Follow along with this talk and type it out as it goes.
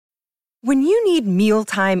When you need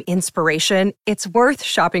mealtime inspiration, it's worth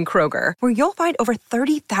shopping Kroger, where you'll find over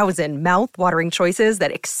 30,000 mouth-watering choices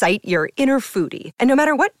that excite your inner foodie. And no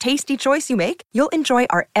matter what tasty choice you make, you'll enjoy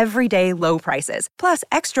our everyday low prices, plus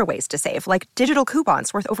extra ways to save, like digital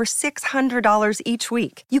coupons worth over $600 each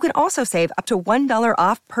week. You can also save up to $1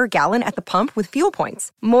 off per gallon at the pump with fuel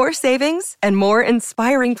points. More savings and more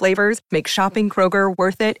inspiring flavors make shopping Kroger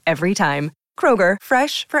worth it every time. Kroger,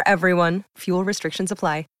 fresh for everyone. Fuel restrictions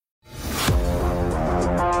apply.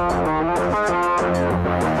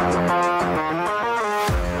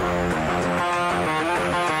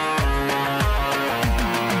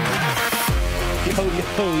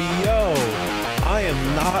 Yo, I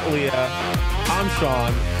am not Leah. I'm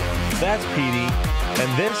Sean. That's Petey.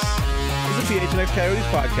 And this is the PHNX Coyotes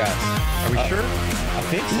podcast. Are we sure? I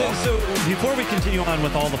think so. So before we continue on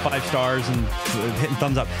with all the 5 stars and hitting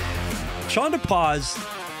thumbs up, Sean DePaz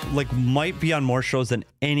might be on more shows than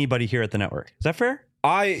anybody here at the network. Is that fair?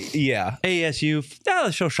 Yeah. ASU. Yeah,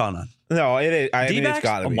 let's show Sean on. No, it is. I mean, it's D-backs?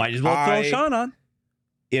 got to be. Might as well throw Sean on.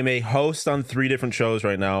 I'm a host on 3 different shows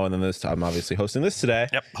right now, and then I'm obviously hosting this today.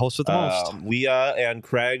 Yep, host with the most. Leah and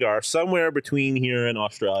Craig are somewhere between here and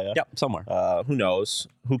Australia. Yep, somewhere. Who knows?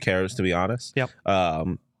 Who cares, to be honest? Yep.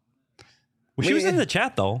 She was in the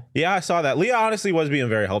chat, though. Yeah, I saw that. Leah honestly was being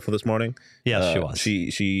very helpful this morning. Yes, she was.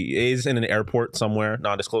 She is in an airport somewhere,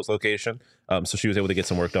 non-disclosed location, so she was able to get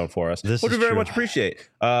some work done for us, which we very much appreciate.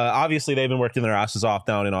 Obviously, they've been working their asses off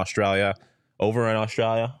down in Australia, over in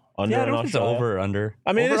Australia. Under I don't know if it's over or under.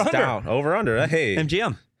 I mean, over, it's down. Over, under. Hey.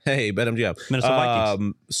 MGM. Hey, bet MGM. Minnesota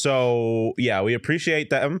Vikings. So, yeah, we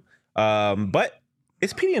appreciate them. But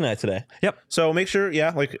it's Petey and I today. Yep. So make sure,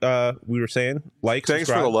 like we were saying, like, Thanks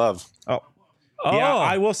subscribe. for the love. Oh. Yeah,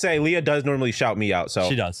 I will say, Leah does normally shout me out. So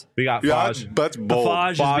she does. We got Yeah, Faj. that's bold.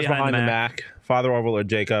 Faj is behind the Mac. Father Overlord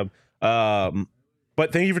Jacob.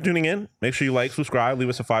 But thank you for tuning in. Make sure you like, subscribe, leave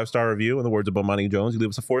us a 5-star review. In the words of Bomani Jones, you leave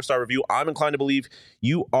us a 4-star review. I'm inclined to believe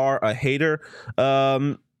you are a hater. We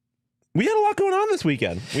had a lot going on this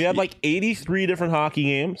weekend. We had 83 different hockey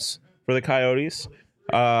games for the Coyotes.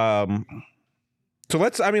 So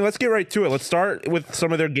let's get right to it. Let's start with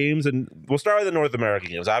some of their games, and we'll start with the North American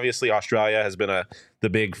games. Obviously, Australia has been the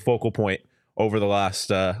big focal point over the last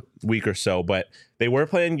week or so, but they were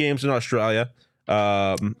playing games in Australia.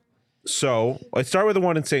 So let's start with the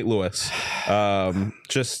one in St. Louis. It's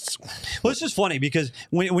just funny because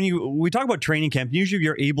when we talk about training camp, usually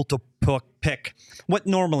you're able to pick what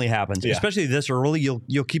normally happens, especially this early.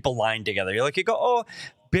 You'll keep a line together. You go,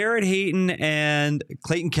 Barrett Hayton and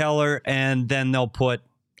Clayton Keller, and then they'll put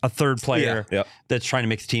a third player that's trying to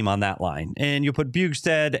make the team on that line, and you'll put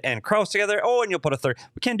Bugstead and Krause together. And you'll put a third.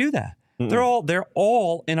 We can't do that. They're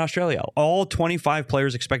all in Australia. All 25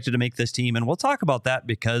 players expected to make this team, and we'll talk about that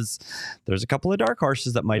because there's a couple of dark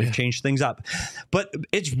horses that might have changed things up. But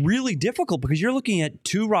it's really difficult because you're looking at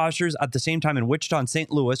 2 rosters at the same time in Wichita and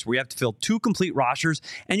St. Louis, where you have to fill 2 complete rosters,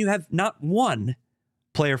 and you have not one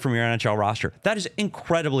player from your NHL roster. That is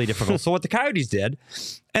incredibly difficult. So what the Coyotes did,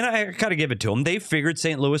 and I gotta give it to them, they figured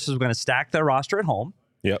St. Louis was going to stack their roster at home.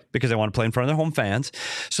 Yep. Because they want to play in front of their home fans.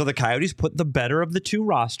 So the Coyotes put the better of the 2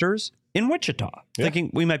 rosters in Wichita,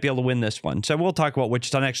 thinking we might be able to win this one. So we'll talk about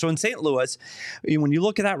Wichita next. So in St. Louis, when you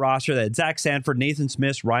look at that roster, they had Zach Sanford, Nathan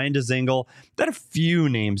Smith, Ryan Dzingel, that a few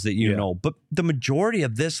names that you know. But the majority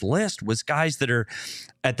of this list was guys that are,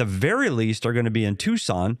 at the very least, are going to be in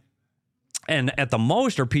Tucson. And at the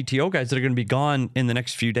most are PTO guys that are going to be gone in the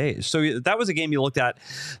next few days. So that was a game you looked at.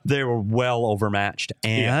 They were well overmatched.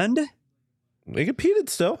 And... they competed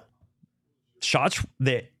still. Shots,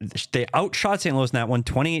 they outshot St. Louis in that one,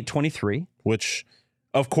 28-23. Which,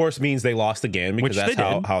 of course, means they lost again because that's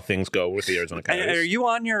how things go with the Arizona Coyotes. Are you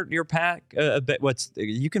on your pack?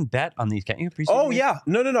 You can bet on these, can't you? Yeah.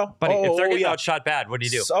 No. But if they're getting outshot bad, what do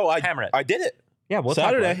you do? So Hammer it. I did it. Yeah, we'll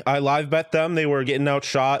Saturday, talk about it. I live bet them. They were getting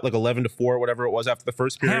outshot 11-4, whatever it was after the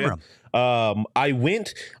first period. Hammer them. I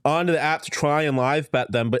went onto the app to try and live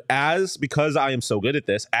bet them, but because I am so good at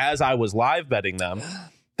this, as I was live betting them,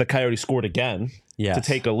 the Coyotes scored again to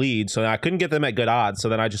take a lead. So I couldn't get them at good odds. So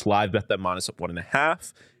then I just live bet them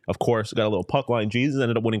 -1.5. Of course, got a little puck line. Jesus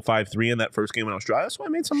ended up winning 5-3 in that first game in Australia, so I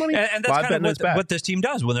made some money. And that's kind of what this team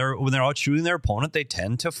does when they're out shooting their opponent. They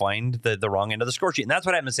tend to find the wrong end of the score sheet, and that's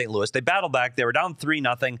what happened in St. Louis. They battle back. They were down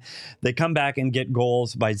 3-0. They come back and get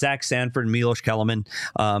goals by Zach Sanford and Milos Kellerman.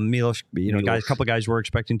 Milos, guys, a couple of guys were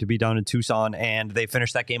expecting to be down in Tucson, and they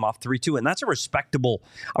finished that game off 3-2, and that's a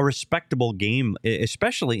respectable game,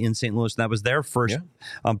 especially in St. Louis. And that was their first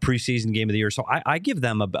preseason game of the year, so I give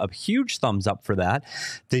them a huge thumbs up for that.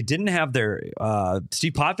 They didn't have their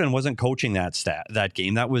Steve Potvin wasn't coaching that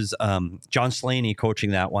game. That was John Slaney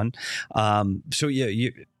coaching that one. So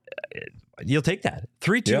you'll take that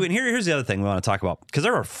 3-2. Yeah. And here's the other thing we want to talk about, because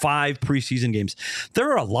there are 5 preseason games.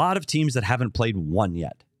 There are a lot of teams that haven't played one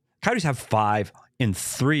yet. Coyotes have 5 in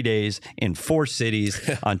 3 days in 4 cities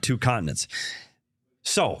on 2 continents.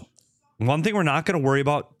 So one thing we're not going to worry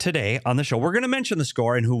about today on the show, we're going to mention the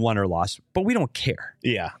score and who won or lost, but we don't care.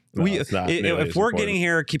 Yeah. No, if we're getting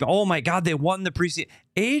here, oh my God, they won the preseason.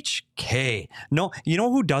 HK. No, you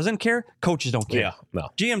know who doesn't care? Coaches don't care. Yeah, no.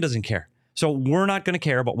 GM doesn't care. So we're not going to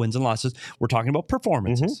care about wins and losses. We're talking about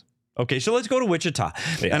performances. Mm-hmm. Okay, so let's go to Wichita.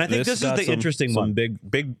 Yeah, and I think this is the interesting one.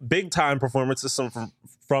 Big time performances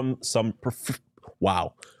from some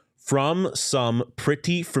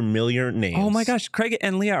pretty familiar names. Oh my gosh, Craig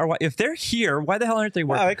and Leah if they're here, why the hell aren't they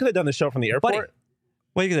working? I could have done the show from the airport. Buddy,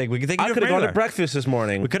 what do you think? I could have gone to breakfast this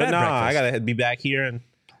morning. We could have breakfast. I got to be back here and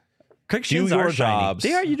Craig's shins are jobs.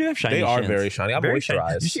 Shiny. You do have shiny They shins. are very shiny. I'm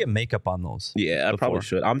moisturized. You should get makeup on those. Yeah, I probably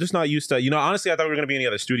should. I'm just not used to, honestly, I thought we were going to be in the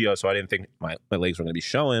other studio, so I didn't think my legs were going to be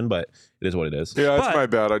showing, but it is what it is. Yeah, that's my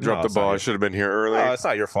bad. I dropped the ball. I should have been here early. It's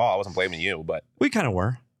not your fault. I wasn't blaming you, but. We kind of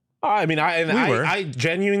were. I mean, I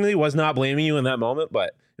genuinely was not blaming you in that moment,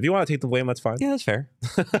 but if you want to take the blame, that's fine. Yeah, that's fair.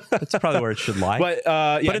 That's probably where it should lie.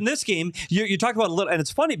 But in this game, you talk about a little, and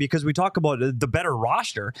it's funny because we talk about the better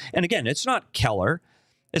roster, and again, it's not Keller.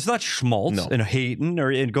 It's not Schmaltz and Hayton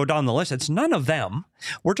and go down the list. It's none of them.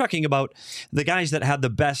 We're talking about the guys that had the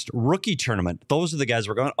best rookie tournament. Those are the guys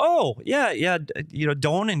we're going, Doan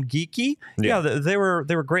and Geekie. Yeah, they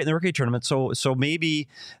were great in the rookie tournament. So maybe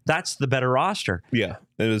that's the better roster. Yeah,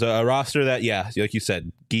 it was a roster that, like you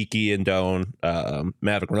said, Geekie and Doan,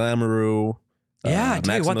 Maverick Lamoureux. I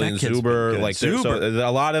tell you what, that kid's Zuber, good. So a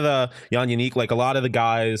lot of the Jan Yannick, like a lot of the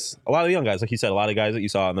young guys, like you said, a lot of guys that you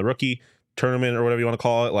saw in the rookie tournament or whatever you want to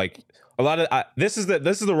call it, like a lot of this is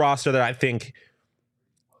the roster that I think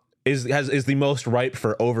is the most ripe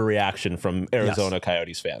for overreaction from Arizona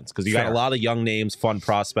Coyotes fans, because you got a lot of young names, fun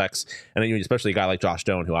prospects, and then especially a guy like Josh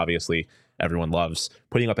Doan, who obviously everyone loves,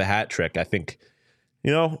 putting up a hat trick. I think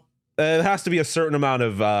it has to be a certain amount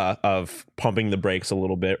of pumping the brakes a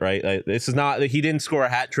little bit, right? This is not, he didn't score a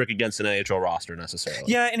hat trick against an NHL roster necessarily.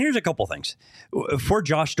 Yeah, and here's a couple things for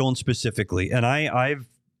Josh Doan specifically, and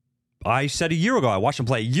I said a year ago, I watched him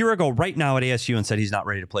play a year ago right now at ASU and said he's not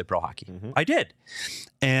ready to play pro hockey. Mm-hmm. I did.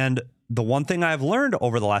 And the one thing I've learned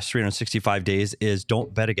over the last 365 days is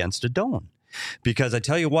don't bet against a Doan. Because I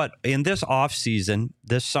tell you what, in this offseason,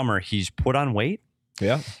 this summer, he's put on weight.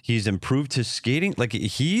 Yeah. He's improved his skating. Like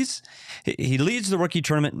he leads the rookie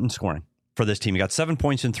tournament in scoring for this team. He got 7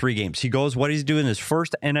 points in 3 games. He goes, what he's doing his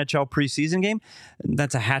first NHL preseason game,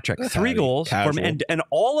 that's a hat trick. 3 goals from, and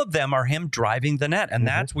all of them are him driving the net. And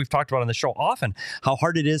that's, we've talked about on the show often, how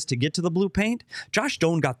hard it is to get to the blue paint. Josh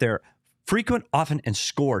Doan got there frequent, often, and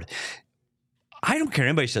scored. I don't care.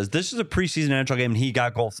 Anybody says this is a preseason NHL game and he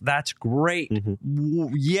got goals. That's great.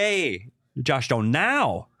 Mm-hmm. Yay, Josh Doan.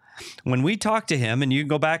 Now, when we talked to him, and you can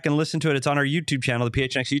go back and listen to it, it's on our YouTube channel, the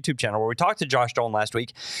PHNX YouTube channel, where we talked to Josh Doan last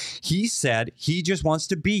week. He said he just wants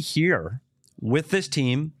to be here with this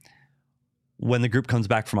team when the group comes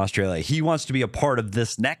back from Australia. He wants to be a part of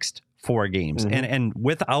this next 4 games. Mm-hmm. And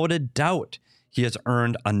without a doubt, he has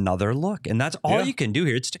earned another look. And that's all you can do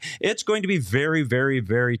here. It's going to be very, very,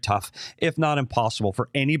 very tough, if not impossible, for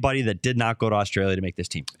anybody that did not go to Australia to make this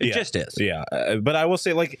team. It just is. Yeah. But I will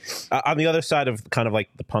say, like, on the other side of kind of like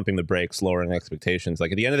the pumping the brakes, lowering expectations,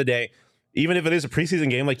 like at the end of the day, even if it is a preseason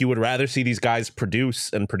game, like you would rather see these guys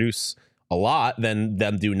produce a lot than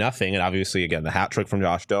them do nothing. And obviously, again, the hat trick from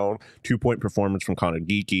Josh Doan, 2-point performance from Connor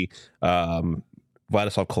Geekie,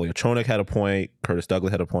 Vladislav Kolyachonok had a point. Curtis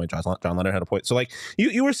Douglas had a point. John Leonard had a point. So, like,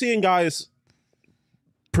 you were seeing guys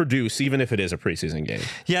produce, even if it is a preseason game.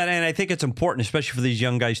 Yeah, and I think it's important, especially for these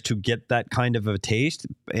young guys, to get that kind of a taste.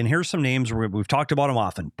 And here's some names we've talked about them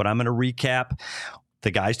often, but I'm going to recap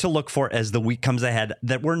the guys to look for as the week comes ahead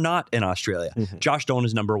that were not in Australia. Mm-hmm. Josh Doan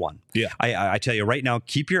is number 1. Yeah, I tell you right now,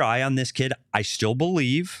 keep your eye on this kid. I still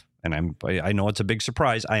believe, and I know it's a big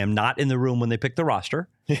surprise, I am not in the room when they pick the roster,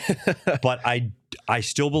 but I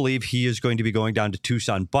still believe he is going to be going down to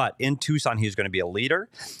Tucson. But in Tucson, he's going to be a leader.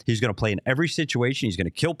 He's going to play in every situation. He's going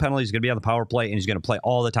to kill penalties. He's going to be on the power play, and he's going to play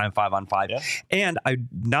all the time 5-on-5. Yeah. And I'm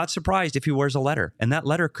not surprised if he wears a letter, and that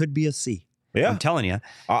letter could be a C. Yeah, I'm telling you.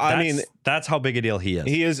 I mean, that's how big a deal he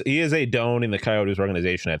is. He is a Doan in the Coyotes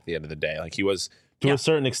organization at the end of the day. Like, he was, to a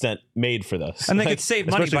certain extent, made for this. And they could save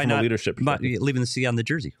money by not leaving the C on the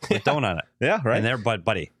jersey with Doan on it. Yeah, right. And there,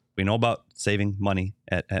 buddy. we know about saving money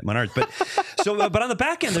at Menards. But but on the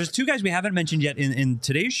back end, there's two guys we haven't mentioned yet in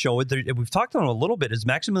today's show. We've talked about them a little bit. Is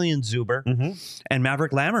Maximilian Zuber and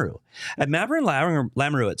Maverick Lamoureux. At Maverick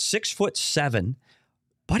Lamoureux at 6'7",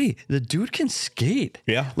 buddy, the dude can skate.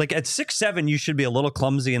 Yeah. Like at 6'7", you should be a little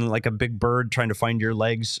clumsy and like a big bird trying to find your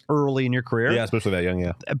legs early in your career. Yeah, especially that young,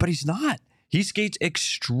 yeah. But he's not. He skates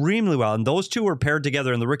extremely well. And those two were paired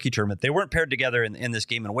together in the rookie tournament. They weren't paired together in this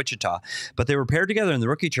game in Wichita, but they were paired together in the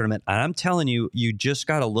rookie tournament. And I'm telling you, you just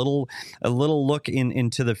got a little look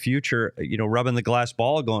into the future, rubbing the glass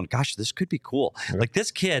ball going, gosh, this could be cool. Okay. Like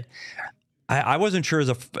this kid, I wasn't sure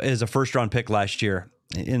as a first round pick last year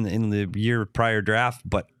in the year prior draft,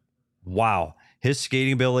 but wow. His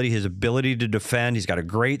skating ability, his ability to defend. He's got a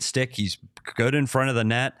great stick. He's good in front of the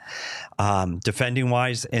net, defending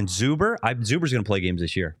wise. And Zuber's going to play games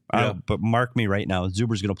this year. Yeah. But mark me right now,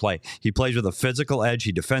 Zuber's going to play. He plays with a physical edge.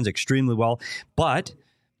 He defends extremely well, but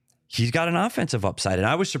he's got an offensive upside. And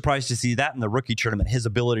I was surprised to see that in the rookie tournament, his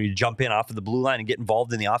ability to jump in off of the blue line and get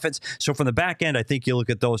involved in the offense. So from the back end, I think you look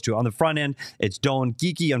at those two. On the front end, it's Doan.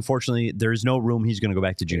 Geekie, unfortunately, there's no room. He's going to go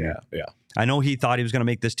back to junior. Yeah. I know he thought he was going to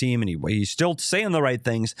make this team, and he's still saying the right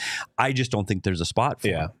things. I just don't think there's a spot for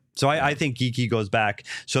him. So I think Geekie goes back.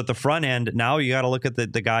 So at the front end, now you got to look at the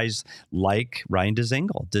guys like Ryan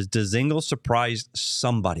Dzingel. Does Dzingel surprise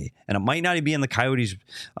somebody? And it might not even be in the Coyotes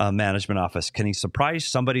management office. Can he surprise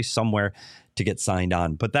somebody somewhere to get signed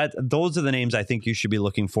on? But those are the names I think you should be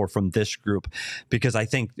looking for from this group, because I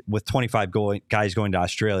think with 25 guys going to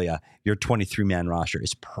Australia, your 23-man roster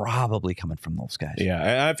is probably coming from those guys.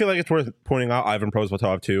 Yeah, I feel like it's worth pointing out Ivan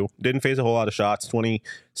Prosvetov too. Didn't face a whole lot of shots, 20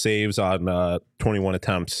 saves on 21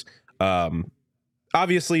 attempts.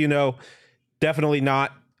 Obviously, definitely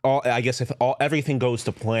not all. I guess if everything goes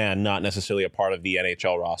to plan, not necessarily a part of the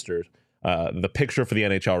NHL roster. The picture for the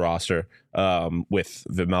NHL roster with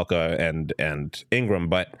Vejmelka and Ingram,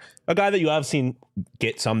 but a guy that you have seen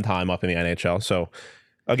get some time up in the NHL. So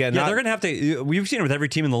again, they're going to have to. We've seen it with every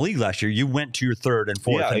team in the league last year. You went to your third and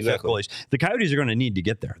fourth and fifth goalies. The Coyotes are going to need to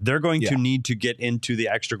get there. They're going to need to get into the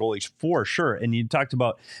extra goalies for sure. And you talked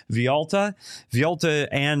about Villalta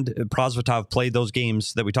and Prosvetov played those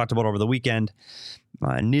games that we talked about over the weekend.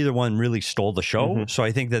 Neither one really stole the show. So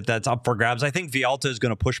I think that's up for grabs. I think Villalta is going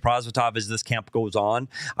to push Prosvetov as this camp goes on.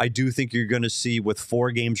 I do think you're going to see, with 4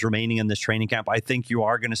 games remaining in this training camp, I think you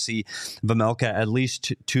are going to see Vejmelka at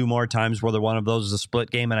least 2 more times, whether one of those is a split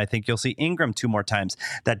game, and I think you'll see Ingram 2 more times.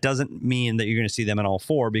 That doesn't mean that you're going to see them in all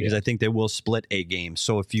 4, because I think they will split a game.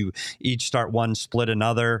 So if you each start one, split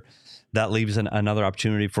another, that leaves another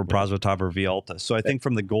opportunity for Prosvetov or Villalta. So I think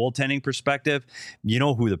from the goaltending perspective, you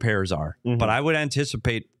know who the pairs are. But I would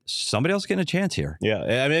anticipate somebody else getting a chance here. Yeah,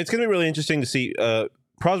 I mean, it's going to be really interesting to see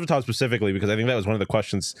Prosvetov specifically, because I think that was one of the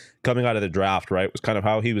questions coming out of the draft, right? Was kind of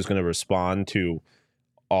how he was going to respond to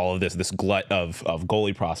all of this glut of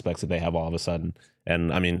goalie prospects that they have all of a sudden.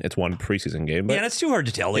 And I mean, it's one preseason game, but and it's too hard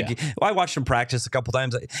to tell. I watched him practice a couple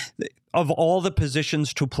times. Of all the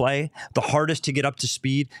positions to play, the hardest to get up to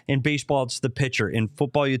speed in baseball, it's the pitcher. In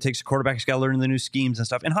football, it takes a quarterback. He's got to learn the new schemes and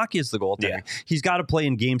stuff. In hockey, it's the goaltender. He's got to play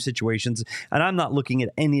in game situations. And I'm not looking at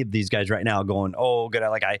any of these guys right now going, "Oh, good."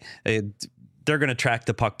 They're going to track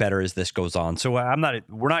the puck better as this goes on. So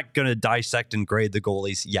we're not going to dissect and grade the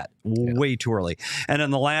goalies yet. Way too early. And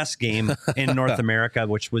in the last game in North America,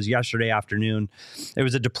 which was yesterday afternoon, it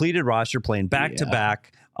was a depleted roster playing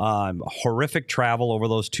back-to-back, horrific travel over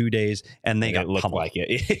those 2 days, and they got pummeled. Like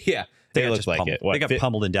it. Yeah. They looked like pummeled. They got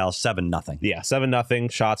pummeled in Dallas 7-0. Yeah,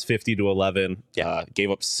 7-0, shots 50-11.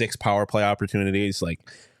 Gave up 6 power play opportunities.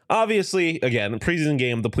 Obviously, again, preseason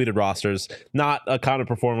game, depleted rosters, not a kind of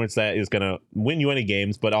performance that is going to win you any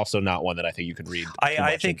games, but also not one that I think you could read.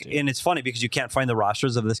 I think, and it's funny because you can't find the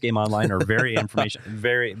rosters of this game online, or very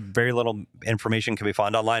little information can be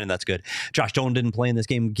found online, and that's good. Josh Doan didn't play in this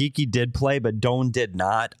game. Geekie did play, but Doan did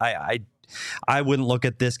not. I wouldn't look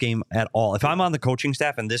at this game at all. If I'm on the coaching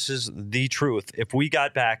staff, and this is the truth, if we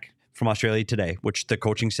got back from Australia today, which the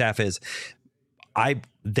coaching staff is,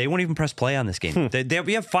 they won't even press play on this game.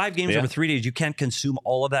 We have 5 games over 3 days. You can't consume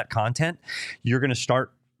all of that content. You're going to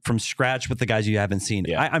start from scratch with the guys you haven't seen.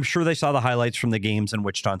 I'm sure they saw the highlights from the games in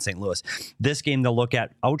Wichita and St. Louis. This game they'll look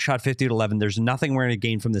at, outshot 50-11. There's nothing we're going to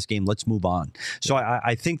gain from this game. Let's move on. So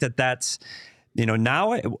I think that's,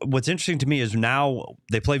 now what's interesting to me is now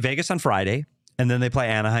they play Vegas on Friday, and then they play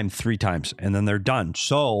Anaheim 3 times, and then they're done.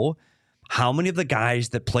 So how many of the guys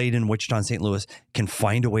that played in Wichita and St. Louis can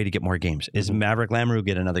find a way to get more games? Is Maverick Lamoureux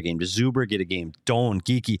get another game? Does Zuber get a game?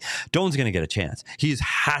 Geeky. Doan's going to get a chance. He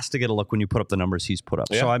has to get a look when you put up the numbers he's put up.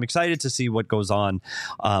 Yeah. So I'm excited to see what goes on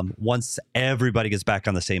once everybody gets back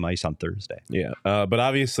on the same ice on Thursday. Yeah, but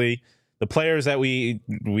obviously the players that we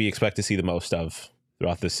expect to see the most of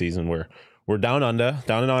throughout this season, we're down in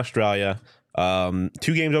Australia. 2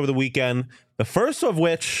 games over the weekend. The first of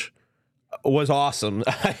which was awesome.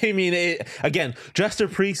 I mean, again, just a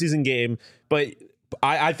preseason game, but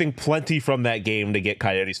I think plenty from that game to get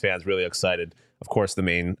Coyotes fans really excited. Of course, the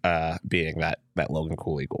main being that Logan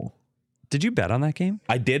Cooley goal. Did you bet on that game?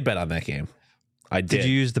 I did bet on that game. I did. Did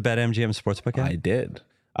you use the BetMGM Sportsbook app? I did.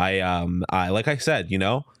 I like I said,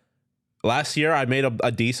 last year I made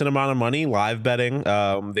a decent amount of money live betting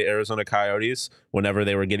the Arizona Coyotes whenever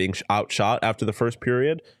they were getting outshot after the first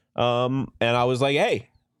period. And I was like, hey,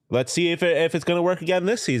 let's see if it's going to work again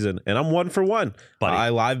this season. And I'm 1 for 1. Buddy. I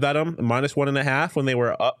live bet them -1.5 when they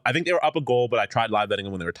were up. I think they were up a goal, but I tried live betting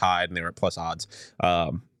them when they were tied and they were at plus odds.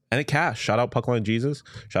 And it cashed. Shout out Puckline Jesus.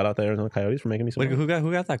 Shout out the Arizona Coyotes for making me some money. Who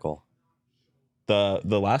got that goal? The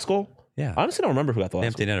last goal? Yeah. I honestly don't remember who got the last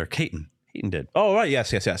empty netter. Caton did. Oh, right.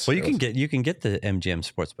 Yes. Well, you can get the MGM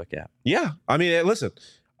Sportsbook app. Yeah. I mean, listen.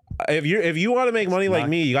 If you want to make money like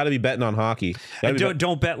me, you got to be betting on hockey.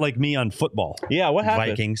 Don't bet like me on football. Yeah, what happened?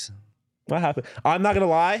 Vikings. What happened? I'm not gonna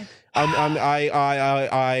lie.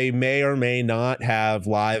 I may or may not have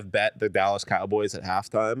live bet the Dallas Cowboys at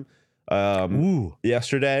halftime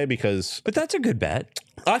yesterday because. But that's a good bet.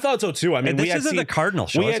 I thought so too. I mean, this isn't the Cardinal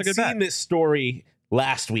show. We had seen this story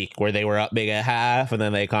last week where they were up big at half and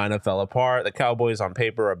then they kind of fell apart. The Cowboys on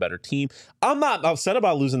paper are a better team. I'm not upset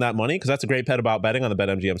about losing that money because that's a great bet about betting on the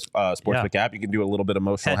BetMGM Sportsbook app. You can do a little bit of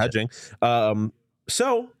emotional hedging.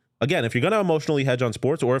 So again, if you're going to emotionally hedge on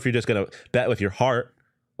sports or if you're just going to bet with your heart,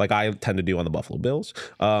 like I tend to do on the Buffalo Bills,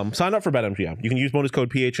 sign up for BetMGM. You can use bonus code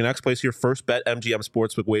PHNX. Place your first BetMGM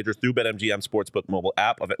Sportsbook wager through BetMGM Sportsbook mobile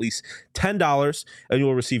app of at least $10, and you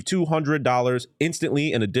will receive $200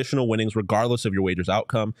 instantly in additional winnings, regardless of your wager's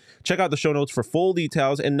outcome. Check out the show notes for full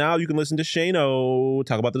details, and now you can listen to Shano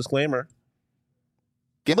talk about the disclaimer.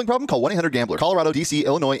 Gambling problem? Call 1-800-GAMBLER. Colorado, D.C.,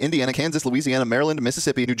 Illinois, Indiana, Kansas, Louisiana, Maryland,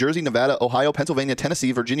 Mississippi, New Jersey, Nevada, Ohio, Pennsylvania,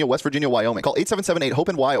 Tennessee, Virginia, West Virginia, Wyoming. Call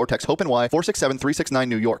 877-8-HOPE-NY or text HOPE-NY 467-369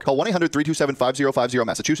 New York. Call 1-800-327-5050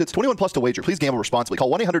 Massachusetts. 21 plus to wager. Please gamble responsibly.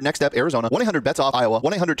 Call 1-800-NEXT-STEP Arizona. 1-800-BETS-OFF Iowa.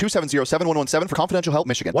 1-800-270-7117 for confidential help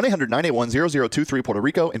Michigan. 1-800-981-0023 Puerto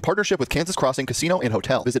Rico in partnership with Kansas Crossing Casino and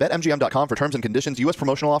Hotel. Visit BetMGM.com for terms and conditions. U.S.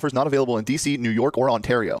 promotional offers not available in D.C., New York, or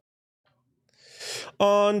Ontario.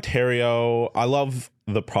 I love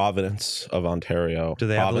the Providence of Ontario. Do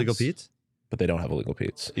they have illegal Pete's? But they don't have illegal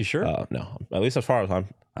Pete's. You sure? No, at least as far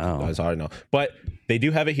as I know. But they do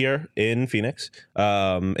have it here in Phoenix,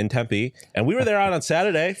 in Tempe, and we were there on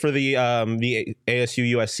Saturday for the ASU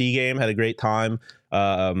USC game. Had a great time.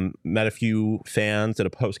 Met a few fans at a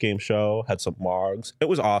post game show. Had some margs. It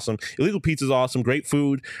was awesome. Illegal Pete's is awesome. Great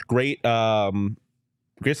food.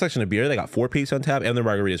 Great selection of beer. They got 4-piece on tap, and their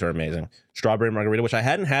margaritas are amazing. Strawberry margarita, which I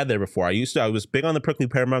hadn't had there before. I was big on the prickly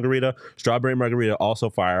pear margarita. Strawberry margarita,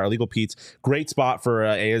 also fire. Illegal Pete's, great spot for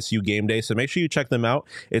ASU game day. So make sure you check them out.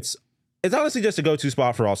 It's honestly just a go-to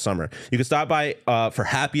spot for all summer. You can stop by for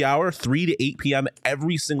happy hour, 3 to 8 p.m.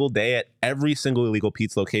 every single day at every single Illegal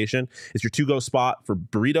Pete's location. It's your to-go spot for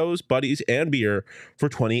burritos, buddies, and beer for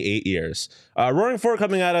 28 years. Roaring Fork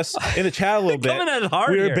coming at us in the chat a little bit. Coming at it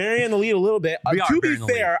hard. We were burying the lead a little bit. To be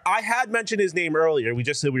fair, I had mentioned his name earlier. We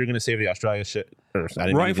just said we were going to save the Australia shit.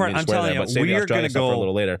 Roaring Fork, I'm telling you, we're going to go a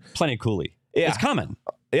little later. Plenty Cooley. Yeah. It's coming.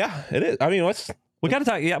 Yeah, it is. I mean, we got to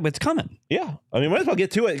talk. Yeah, but it's coming. Yeah, I mean, might as well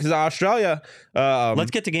get to it because Australia.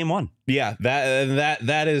 Let's get to game one. Yeah,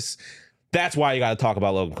 that's why you got to talk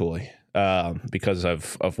about Logan Cooley because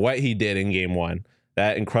of what he did in game one.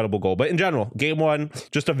 That incredible goal, but in general, game one,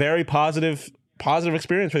 just a very positive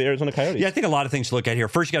experience for the Arizona Coyotes. Yeah, I think a lot of things to look at here.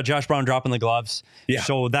 First, you got Josh Brown dropping the gloves. Yeah.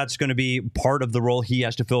 So that's going to be part of the role he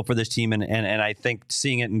has to fill for this team. And I think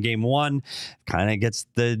seeing it in game one kind of gets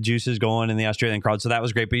the juices going in the Australian crowd. So that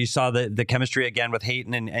was great. But you saw the chemistry again with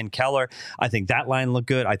Hayton and Keller. I think that line looked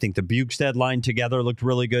good. I think the Bukestad line together looked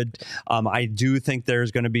really good. I do think there's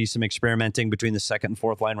going to be some experimenting between the second and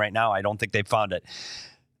fourth line right now. I don't think they've found it.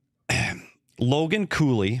 Logan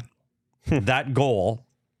Cooley, that goal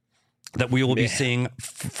that we will be seeing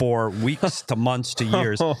for weeks to months to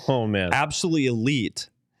years. Oh man, absolutely elite.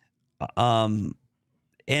 And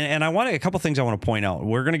And I want a couple things I want to point out.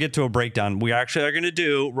 We're going to get to a breakdown. We actually are going to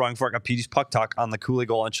do Roaring Fork, a PD's Puck Talk on the Cooley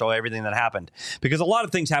goal and show everything that happened. Because a lot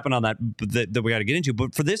of things happened on that we got to get into.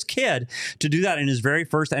 But for this kid to do that in his very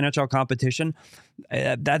first NHL competition,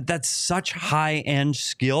 that's such high-end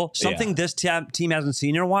skill. Something this team hasn't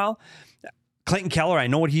seen in a while. Clayton Keller, I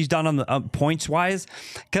know what he's done on the points-wise.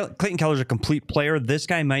 Clayton Keller's a complete player. This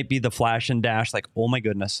guy might be the flash and dash. Like, oh my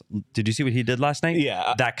goodness. Did you see what he did last night?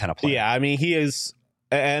 Yeah. That kind of player. Yeah, I mean, he is...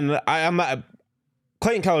 And I'm not...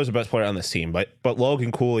 Clayton Keller's the best player on this team, but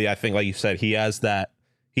Logan Cooley, I think, like you said, he has that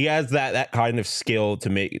kind of skill to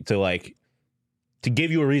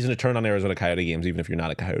give you a reason to turn on Arizona Coyote games, even if you're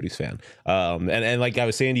not a Coyotes fan. And like I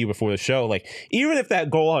was saying to you before the show, like even if that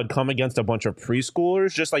goal had come against a bunch of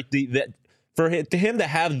preschoolers, just like for him to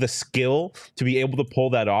have the skill to be able to pull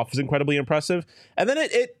that off is incredibly impressive. And then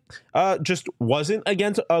it just wasn't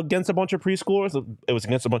against a bunch of preschoolers. It was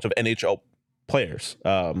against a bunch of NHL players,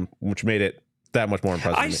 which made it that much more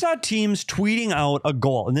impressive. I saw teams tweeting out a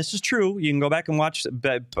goal, and this is true. You can go back and watch,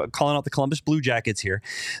 calling out the Columbus Blue Jackets here.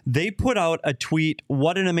 They put out a tweet,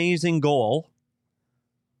 what an amazing goal,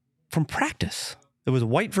 from practice. It was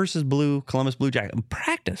white versus blue, Columbus Blue Jacket.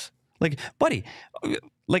 Practice. Like, buddy,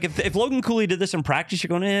 like if Logan Cooley did this in practice, you're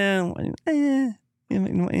going, to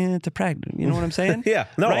practice. You know what I'm saying? Yeah,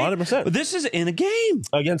 no, right? 100%. But this is in a game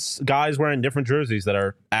against guys wearing different jerseys that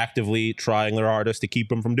are actively trying their hardest to keep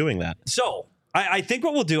them from doing that. So I think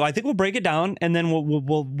what we'll do, I think we'll break it down and then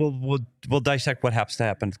we'll dissect what happens to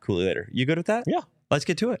happen to Cooley later. You good with that? Yeah. Let's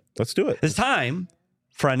get to it. Let's do it. It's time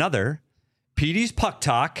for another PD's Puck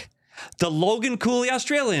Talk, the Logan Cooley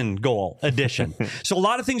Australian goal edition. So a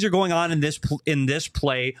lot of things are going on in this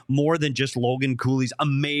play, more than just Logan Cooley's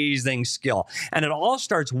amazing skill. And it all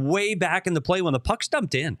starts way back in the play when the puck's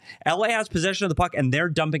dumped in. LA has possession of the puck and they're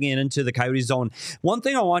dumping it into the Coyote zone. One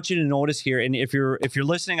thing I want you to notice here, and if you're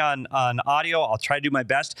listening on audio, I'll try to do my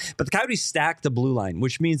best, but the Coyotes stack the blue line,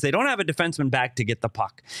 which means they don't have a defenseman back to get the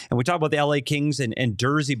puck. And we talk about the LA Kings and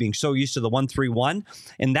Jersey being so used to the 1-3-1.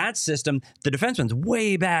 In that system, the defenseman's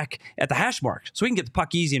way back at the hash mark, so we can get the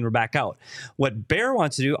puck easy and we're back out. What Bear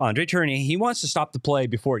wants to do, Andre Tourigny, he wants to stop the play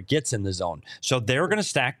before it gets in the zone. So they're going to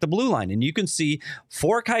stack the blue line, and you can see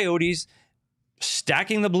 4 Coyotes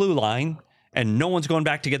stacking the blue line, and no one's going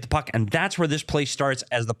back to get the puck, and that's where this play starts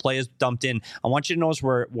as the play is dumped in. I want you to notice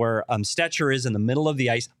where Stetcher is in the middle of the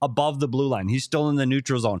ice above the blue line. He's still in the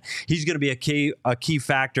neutral zone. He's going to be a key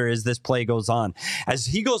factor as this play goes on. As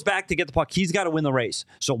he goes back to get the puck, he's got to win the race.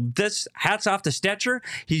 So this, hats off to Stetcher.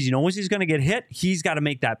 He knows he's going to get hit. He's got to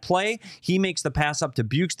make that play. He makes the pass up to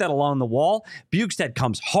Bukestad along the wall. Bukestad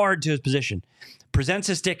comes hard to his position, presents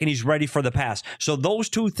his stick, and he's ready for the pass. So those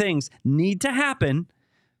two things need to happen.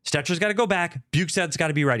 Stetcher's got to go back. Bukestad's got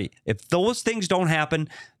to be ready. If those things don't happen,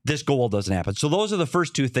 this goal doesn't happen. So those are the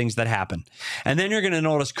first two things that happen. And then you're going to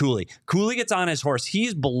notice Cooley. Cooley gets on his horse.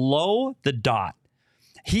 He's below the dot.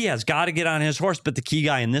 He has got to get on his horse, but the key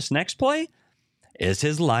guy in this next play is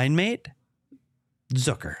his line mate,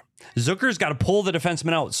 Zucker. Zucker's got to pull the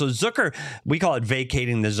defenseman out. So Zucker, we call it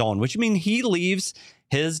vacating the zone, which means he leaves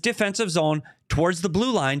his defensive zone towards the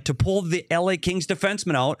blue line to pull the LA Kings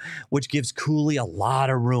defenseman out, which gives Cooley a lot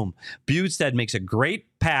of room. Bukestad makes a great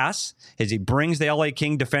pass as he brings the LA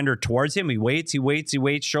King defender towards him. He waits,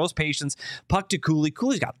 shows patience. Puck to Cooley.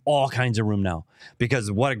 Cooley's got all kinds of room now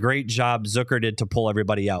because what a great job Zucker did to pull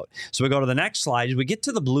everybody out. So we go to the next slide. As we get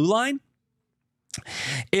to the blue line,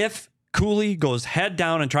 if Cooley goes head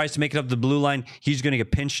down and tries to make it up the blue line, he's going to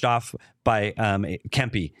get pinched off by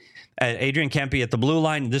Kempe. Adrian Kempe at the blue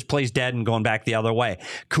line. This play's dead and going back the other way.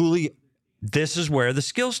 Cooley, this is where the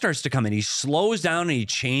skill starts to come in. He slows down and he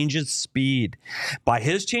changes speed. By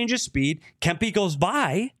his change of speed, Kempe goes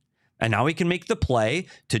by, and now he can make the play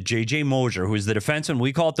to J.J. Mosier, who is the defenseman.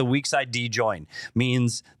 We call it the weak side D-join.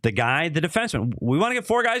 Means the defenseman. We want to get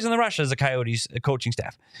 4 guys in the rush as the Coyotes coaching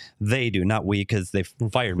staff. They do, not we, because they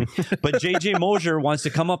fired me. But J.J. Mosier wants to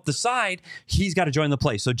come up the side. He's got to join the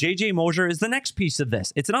play. So J.J. Mosier is the next piece of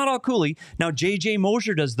this. It's not all Cooley. Now J.J.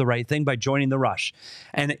 Mosier does the right thing by joining the rush.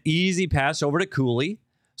 An easy pass over to Cooley.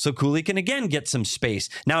 So Cooley can again get some space.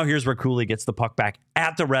 Now here's where Cooley gets the puck back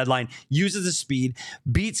at the red line, uses his speed,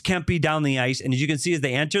 beats Kempe down the ice. And as you can see, as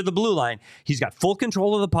they enter the blue line, he's got full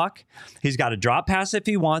control of the puck. He's got a drop pass if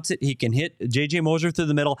he wants it. He can hit J.J. Mosier through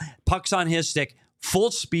the middle. Puck's on his stick, full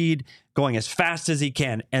speed, going as fast as he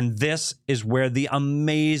can. And this is where the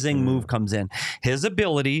amazing move comes in. His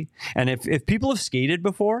ability, and if people have skated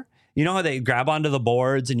before, you know how they grab onto the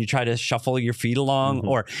boards and you try to shuffle your feet along?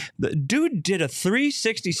 Or the dude did a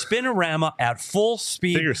 360 spinorama at full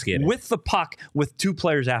speed with the puck with 2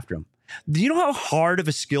 players after him. Do you know how hard of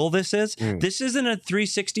a skill this is? This isn't a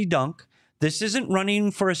 360 dunk. This isn't running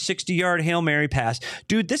for a 60-yard Hail Mary pass.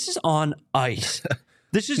 Dude, this is on ice.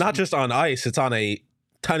 This is not just on ice. It's on a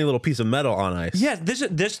tiny little piece of metal on ice. Yeah,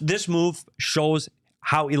 this move shows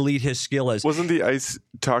how elite his skill is. Wasn't the ice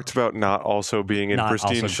talked about not also being in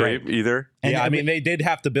pristine shape either? And I mean, they did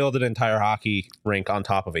have to build an entire hockey rink on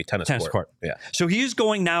top of a tennis court. Yeah. So he is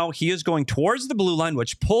going towards the blue line,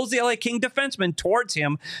 which pulls the LA King defenseman towards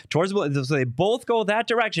him, so they both go that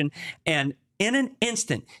direction. And in an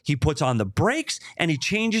instant, he puts on the brakes and he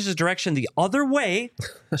changes his direction the other way.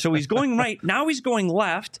 So he's going right. Now he's going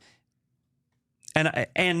left.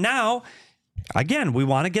 And now, again, we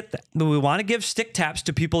want to give stick taps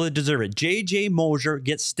to people that deserve it. JJ Moser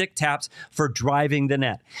gets stick taps for driving the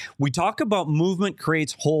net. We talk about movement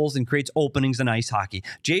creates holes and creates openings in ice hockey.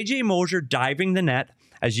 JJ Moser diving the net,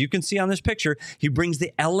 as you can see on this picture, he brings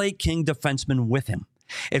the LA King defenseman with him.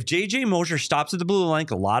 If JJ Moser stops at the blue line,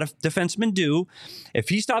 like a lot of defensemen do, if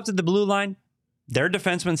he stops at the blue line, their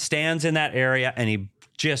defenseman stands in that area and he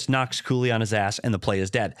just knocks Cooley on his ass and the play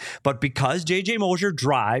is dead. But because JJ Moser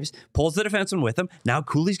drives, pulls the defenseman with him, now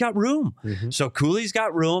Cooley's got room. So Cooley's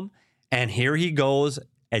got room, and here he goes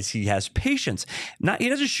as he has patience. He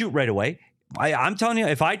doesn't shoot right away. I'm telling you,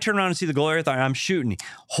 if I turn around and see the goalie right there, I'm shooting. He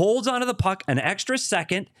holds onto the puck an extra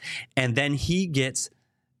second, and then he gets...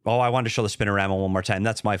 Oh, I wanted to show the spinorama one more time.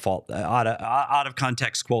 That's my fault. Out of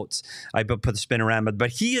context quotes. I put the spinorama, but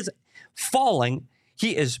he is falling.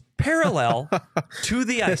 He is parallel to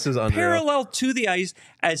the ice. This is unreal. Parallel to the ice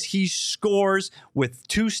as he scores with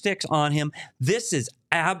 2 sticks on him. This is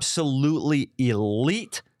absolutely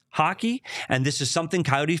elite hockey, and this is something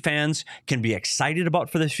Coyote fans can be excited about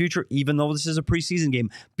for the future, even though this is a preseason game.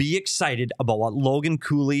 Be excited about what Logan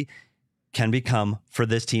Cooley can become for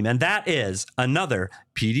this team. And that is another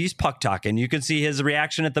PD's Puck Talk. And you can see his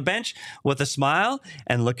reaction at the bench with a smile.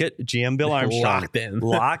 And look at GM Bill Armstrong.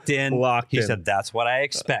 Locked in. He said, that's what I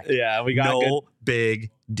expect. Yeah, we got no big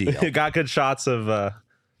deal. We got good shots of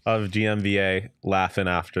GMVA laughing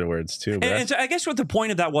afterwards too. And so I guess what the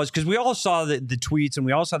point of that was, because we all saw the tweets and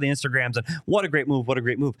we all saw the Instagrams and what a great move.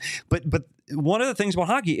 But one of the things about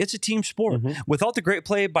hockey, it's a team sport. Without the great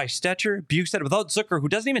play by Stetcher, Bukestad, without Zucker, who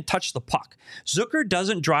doesn't even touch the puck. Zucker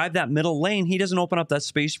doesn't drive that middle lane. He doesn't open up that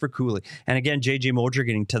space for Cooley. And again, JJ Moser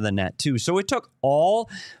getting to the net too. So it took all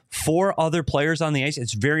 4 other players on the ice.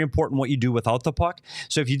 It's very important what you do without the puck.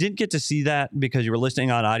 So if you didn't get to see that because you were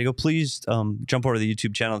listening on audio, please jump over to the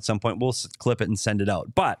YouTube channel at some point. We'll clip it and send it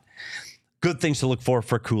out. But good things to look for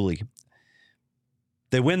Cooley.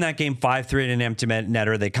 They win that game 5-3 at an empty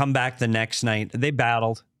netter. They come back the next night. They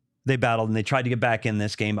battled and they tried to get back in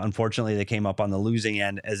this game. Unfortunately, they came up on the losing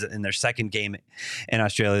end as in their second game in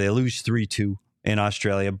Australia. They lose 3-2 in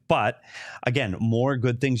Australia. But again, more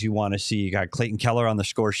good things you want to see. You got Clayton Keller on the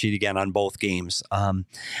score sheet again on both games.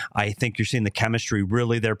 I think you're seeing the chemistry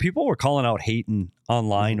really there. People were calling out Hayton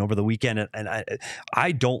online over the weekend, and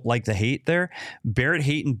I don't like the hate there. Barrett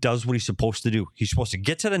Hayton does what he's supposed to do. He's supposed to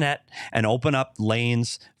get to the net and open up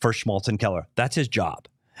lanes for Schmaltz and Keller. That's his job.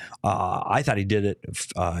 I thought he did it.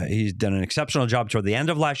 He's done an exceptional job toward the end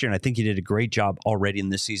of last year, and I think he did a great job already in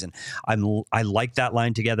this season. I like that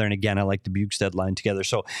line together, and again, I like the Bukestad line together.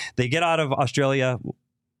 So they get out of Australia.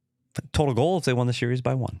 Total goal if they won the series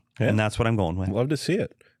by 1, and that's what I'm going with. Love to see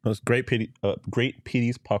it. It was great, great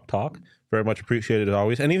PD's Puck Talk. Very much appreciated as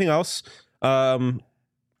always. Anything else from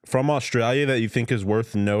Australia that you think is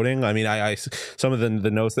worth noting? I mean, I some of the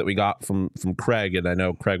notes that we got from Craig, and I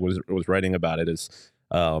know Craig was writing about it, is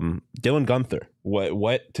Dylan Guenther.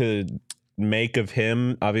 What to make of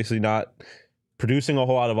him? Obviously not producing a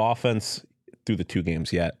whole lot of offense through the 2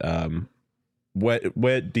 games yet.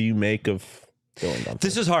 What do you make of Dylan Guenther?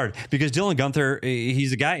 This is hard because Dylan Guenther,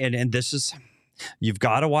 he's a guy, and this is, you've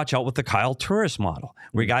got to watch out with the Kyle Turris model.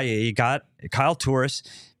 You got Kyle Turris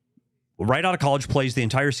right out of college, plays the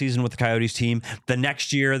entire season with the Coyotes team. The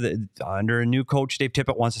next year, under a new coach, Dave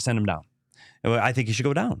Tippett wants to send him down. I think he should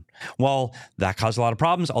go down. Well, that caused a lot of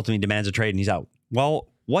problems. Ultimately demands a trade, and he's out. Well,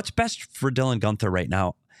 what's best for Dylan Guenther right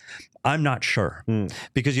now? I'm not sure.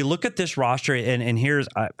 Because you look at this roster, and here's,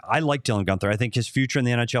 I like Dylan Guenther. I think his future in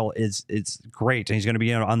the NHL is great, and he's going to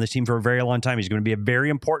be on this team for a very long time. He's going to be a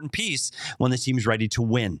very important piece when the team's ready to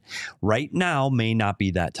win. Right now may not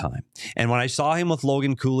be that time. And when I saw him with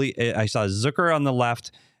Logan Cooley, I saw Zucker on the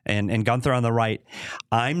left and Guenther on the right.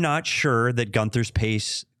 I'm not sure that Guenther's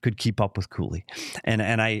pace could keep up with Cooley. And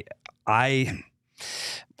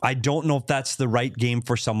I don't know if that's the right game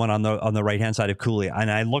for someone on the right hand side of Cooley. And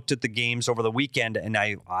I looked at the games over the weekend, and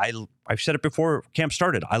I've said it before camp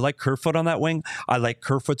started. I like Kerfoot on that wing. I like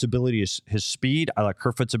Kerfoot's ability, his speed. I like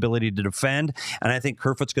Kerfoot's ability to defend, and I think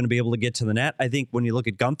Kerfoot's going to be able to get to the net. I think when you look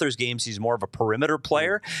at Gunther's games, he's more of a perimeter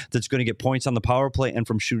player that's going to get points on the power play and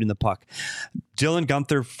from shooting the puck. Dylan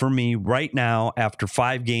Gunther, for me, right now, after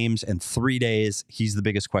 5 games and 3 days, he's the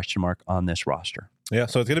biggest question mark on this roster. Yeah,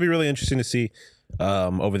 so it's going to be really interesting to see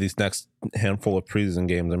over these next handful of preseason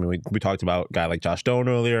games. I mean, we talked about a guy like Josh Doan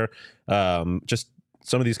earlier. Just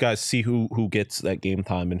some of these guys, see who gets that game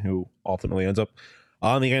time and who ultimately ends up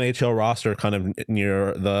on the NHL roster, kind of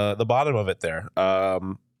near the bottom of it there.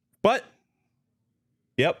 But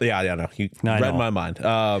yep, yeah, no, you read my mind.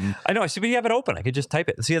 I know. I see, but you have it open. I could just type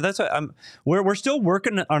it. See, that's what we're still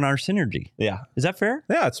working on our synergy. Yeah, is that fair?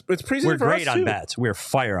 Yeah, it's preseason. We're for great us on too. bets. We're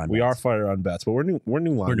fire on. We bets. are fire on bets, but we're new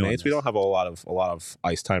line mates. We don't have a lot of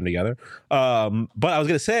ice time together. But I was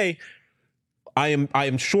gonna say,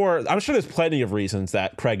 I'm sure there's plenty of reasons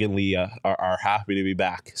that Craig and Leah are happy to be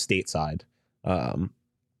back stateside.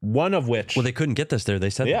 One of which, well, they couldn't get this there.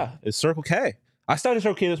 They said, is Circle K. I started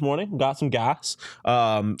Circle K this morning, got some gas.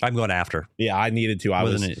 I'm going after. Yeah, I needed to.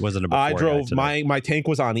 Wasn't a before I drove my tank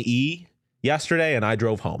was on E yesterday, and I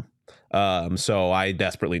drove home. So I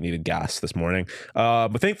desperately needed gas this morning.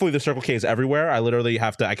 But thankfully, the Circle K is everywhere.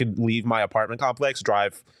 I could leave my apartment complex,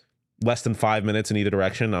 drive less than 5 minutes in either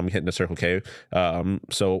direction. I'm hitting the Circle K.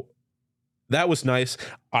 So that was nice.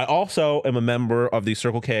 I also am a member of the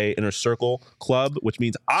Circle K Inner Circle Club, which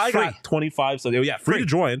means I got 25 cents. Oh, yeah, free to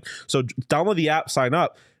join. So download the app, sign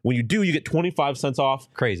up. When you do, you get 25 cents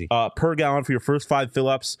off. Crazy. Per gallon for your first 5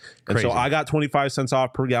 fill-ups. And so I got 25 cents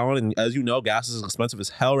off per gallon. And as you know, gas is expensive as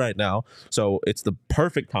hell right now. So it's the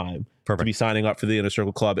perfect time to be signing up for the Inner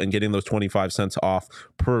Circle Club and getting those 25 cents off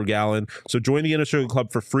per gallon. So join the Inner Circle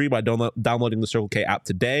Club for free by downloading the Circle K app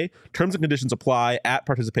today. Terms and conditions apply at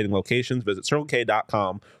participating locations. Visit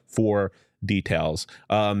CircleK.com for details.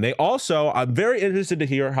 They also, I'm very interested to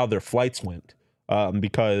hear how their flights went.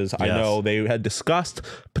 Because I know they had discussed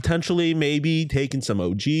potentially maybe taking some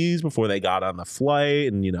OGs before they got on the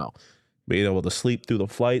flight and, being able to sleep through the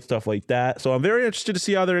flight, stuff like that. So I'm very interested to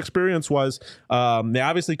see how their experience was. They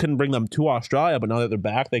obviously couldn't bring them to Australia, but now that they're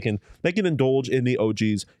back, they can indulge in the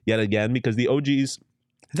OGs yet again, because the OGs,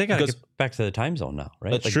 they got to get back to the time zone now,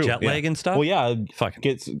 right? That's like true. Jet lag and stuff. Well, yeah,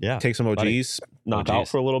 take some OGs, knock out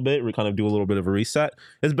for a little bit. We kind of do a little bit of a reset.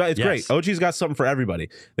 It's great. OG's got something for everybody.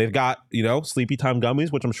 They've got sleepy time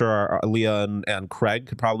gummies, which I'm sure our Leah and Craig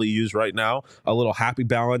could probably use right now. A little Happy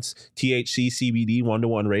Balance THC CBD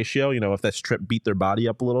 1-to-1 ratio. If that strip beat their body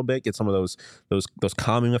up a little bit, get some of those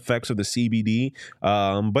calming effects of the CBD.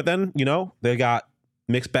 But then they got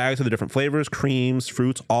mixed bags of the different flavors, creams,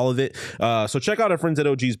 fruits, all of it. So check out our friends at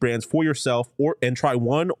OG's Brands for yourself and try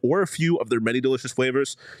one or a few of their many delicious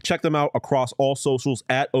flavors. Check them out across all socials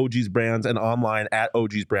at OG's Brands and online at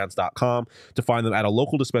ogsbrands.com to find them at a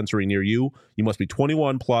local dispensary near you. You must be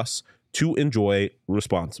 21 plus to enjoy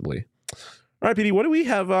responsibly. All right, PD, what do we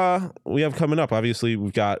have coming up? Obviously,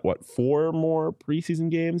 we've got 4 more preseason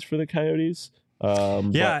games for the Coyotes.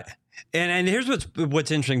 And here's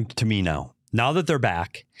what's interesting to me now. Now that they're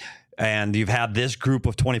back and you've had this group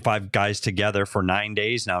of 25 guys together for 9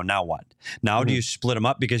 days now what? Now do you split them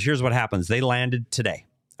up? Because here's what happens. They landed today.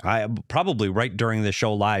 Probably right during the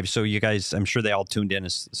show live. So you guys, I'm sure they all tuned in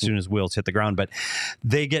as soon as wheels hit the ground, but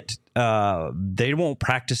they won't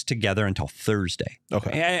practice together until Thursday.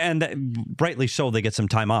 Okay. And rightly so, they get some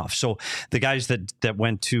time off. So the guys that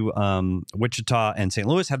went to Wichita and St.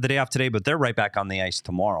 Louis have the day off today, but they're right back on the ice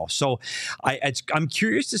tomorrow. So I'm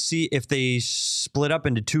curious to see if they split up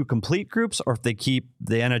into 2 complete groups or if they keep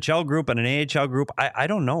the NHL group and an AHL group. I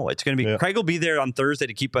don't know. It's going to be, Craig will be there on Thursday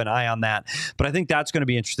to keep an eye on that. But I think that's going to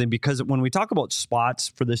be interesting, because when we talk about spots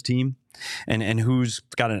for this team and who's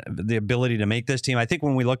got the ability to make this team, I think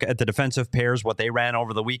when we look at the defensive pairs, what they ran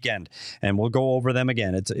over the weekend, and we'll go over them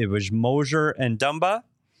again. It was Mosier and Dumba,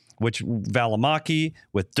 which Valimaki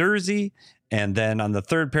with Dursey. And then on the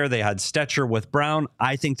third pair, they had Stetcher with Brown.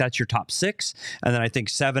 I think that's your top 6. And then I think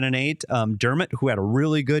 7 and 8, Dermott, who had a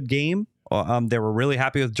really good game. They were really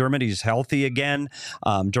happy with Dermott. He's healthy again.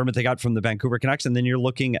 Dermott they got from the Vancouver Canucks. And then you're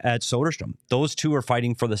looking at Soderstrom. Those 2 are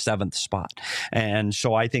fighting for the 7th spot. And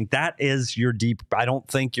so I think that is your deep. I don't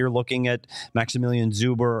think you're looking at Maximilian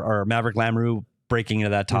Zuber or Maverick Lamoureux breaking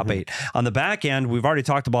into that top 8. On the back end, we've already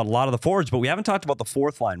talked about a lot of the forwards, but we haven't talked about the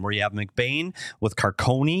 4th line, where you have McBain with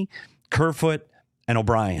Carcone, Kerfoot, and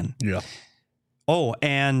O'Brien. Yeah. Oh,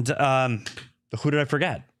 and who did I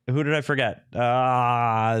forget? You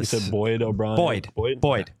said Boyd, O'Brien.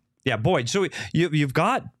 Boyd. Yeah, Boyd. So you've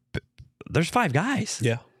got, there's 5 guys.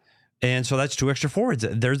 Yeah. And so that's 2 extra forwards.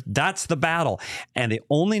 That's the battle. And the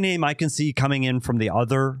only name I can see coming in from the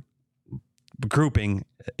other grouping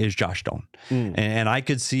is Josh Doan. And I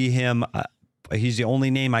could see him, he's the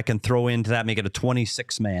only name I can throw into that, make it a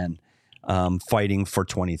 26-man fighting for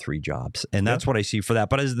 23 jobs. And that's what I see for that.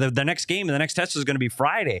 But as the next game and the next test is going to be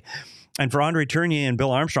Friday. And for Andre Tournier and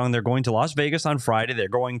Bill Armstrong, they're going to Las Vegas on Friday. They're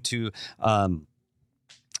going to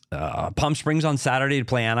Palm Springs on Saturday to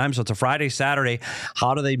play Anaheim. So it's a Friday, Saturday.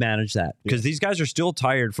 How do they manage that? Because these guys are still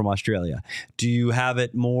tired from Australia. Do you have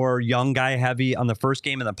it more young guy heavy on the first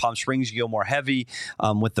game, and then Palm Springs you go more heavy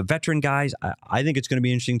with the veteran guys? I think it's going to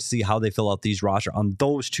be interesting to see how they fill out these roster on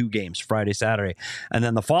those 2 games, Friday, Saturday. And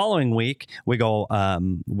then the following week, we go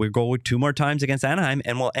 2 more times against Anaheim,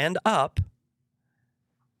 and we'll end up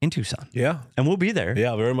in Tucson. Yeah. And we'll be there.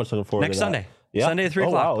 Yeah, very much looking forward next to that. Sunday. Yeah. Sunday at 3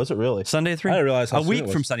 o'clock. Oh, wow. Is it really? Sunday at 3. I didn't realize how a soon week it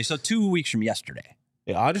was. from Sunday. So 2 weeks from yesterday.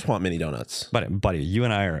 Yeah, I just want mini donuts. Buddy, you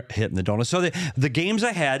and I are hitting the donuts. So the games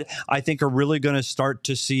ahead, I think, are really going to start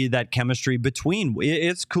to see that chemistry between.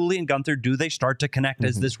 It's Cooley and Gunther. Do they start to connect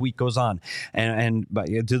as this week goes on? And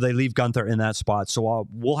do they leave Gunther in that spot? So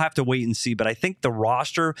we'll have to wait and see. But I think the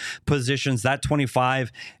roster positions, that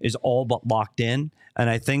 25 is all but locked in. And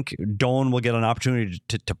I think Doan will get an opportunity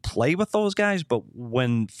to play with those guys. But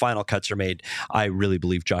when final cuts are made, I really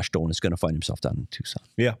believe Josh Doan is going to find himself down in Tucson.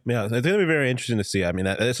 Yeah. It's going to be very interesting to see. I mean,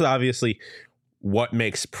 this is obviously what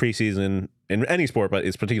makes preseason in any sport, but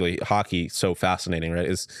it's particularly hockey, so fascinating, right?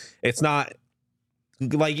 It's not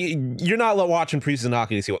like you're not watching preseason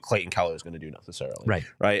hockey to see what Clayton Keller is going to do necessarily,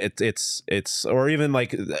 right? It's or even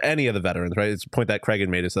like any of the veterans, right? It's a point that Craig had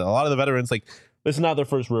made is that a lot of the veterans, like, this is not their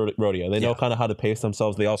first rodeo. They know kind of how to pace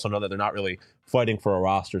themselves. They also know that they're not really fighting for a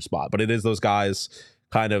roster spot, but it is those guys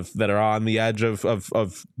kind of that are on the edge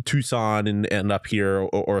of Tucson and up here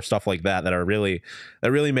or stuff like that that really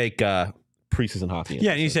make preseason hockey.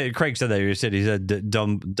 Yeah, and you said Craig said that. He said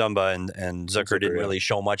Dumba and Zucker didn't really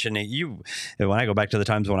show much. And when I go back to the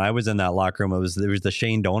times when I was in that locker room, there was the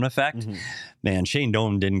Shane Doan effect. Man, Shane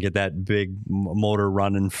Doan didn't get that big motor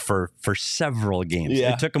running for several games.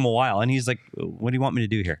 It took him a while, and he's like, "What do you want me to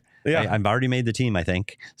do here? Yeah, I've already made the team, I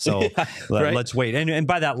think. So let's wait." And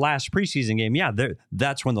by that last preseason game,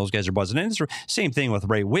 that's when those guys are buzzing. And it's the same thing with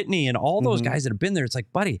Ray Whitney and all those guys that have been there. It's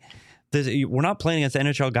like, buddy, we're not playing against the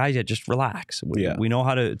NHL guys yet. Just relax. We know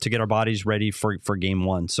how to get our bodies ready for game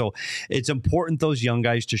 1. So it's important those young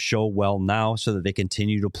guys to show well now so that they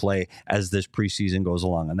continue to play as this preseason goes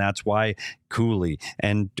along. And that's why Cooley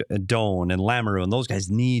and Doan and Lamoureux and those guys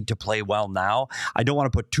need to play well now. I don't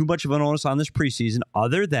want to put too much of an onus on this preseason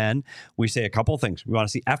other than we say a couple of things. We want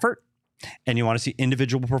to see effort. And you want to see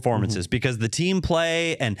individual performances because the team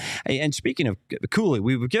play and speaking of Cooley,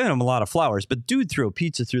 we've given him a lot of flowers, but dude threw a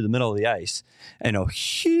pizza through the middle of the ice and a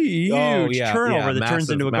huge turnover that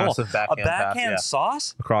turns into a goal. A backhand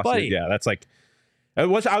sauce across it. Yeah, that's like. I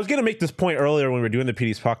was going to make this point earlier when we were doing the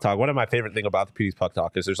PD's Puck Talk. One of my favorite thing about the PD's Puck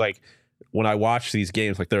Talk is there's like when I watch these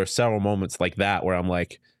games, like there are several moments like that where I'm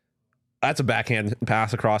like, that's a backhand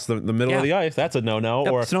pass across the middle of the ice. That's a no-no.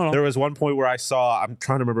 Or there was one point where I saw, I'm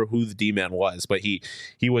trying to remember who the D-man was, but he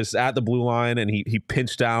was at the blue line and he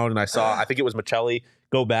pinched down and I think it was Michelli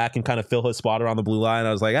go back and kind of fill his spot around the blue line.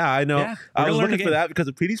 I was like, I know. Yeah, I was looking for that because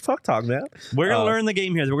of PD's Puck Talk, man. We're going to learn the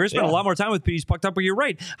game here. We're going to spend a lot more time with PD's Puck Talk, but you're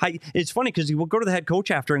right. It's funny because we'll go to the head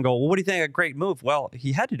coach after and go, well, what do you think? A great move. Well,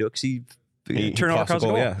 he had to do it because he turn over across the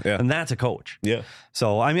goal. And that's a coach. Yeah.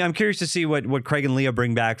 So I'm curious to see what Craig and Leah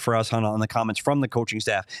bring back for us on the comments from the coaching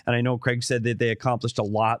staff. And I know Craig said that they accomplished a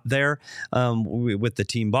lot there with the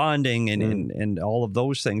team bonding and all of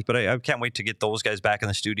those things. But I can't wait to get those guys back in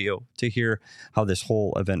the studio to hear how this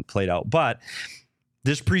whole event played out. But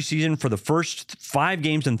this preseason, for the first 5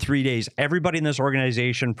 games in 3 days, everybody in this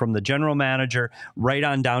organization, from the general manager right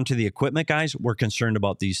on down to the equipment guys, were concerned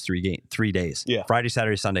about these 3 days. Yeah. Friday,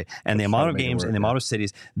 Saturday, Sunday. And the amount of games and the amount of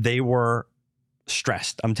cities, they were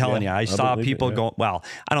stressed. I'm telling you, I saw people go, well,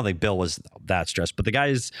 I don't think Bill was that stressed, but the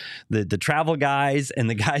guys, the travel guys and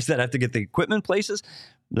the guys that have to get the equipment places,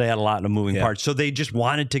 they had a lot of moving parts. So they just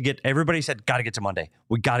wanted to get, everybody said, got to get to Monday.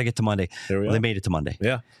 We got to get to Monday. They made it to Monday.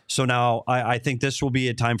 Yeah. So now I think this will be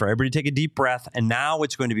a time for everybody to take a deep breath. And now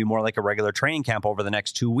it's going to be more like a regular training camp over the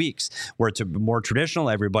next 2 weeks where it's more traditional,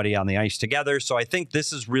 everybody on the ice together. So I think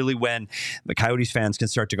this is really when the Coyotes fans can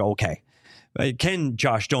start to go, okay, can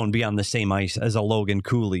Josh Doan be on the same ice as a Logan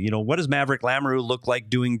Cooley? What does Maverick Lamoureux look like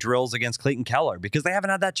doing drills against Clayton Keller? Because they haven't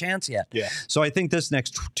had that chance yet. Yeah. So I think this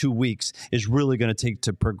next 2 weeks is really going to take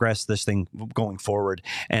to progress this thing going forward.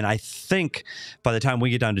 And I think by the time we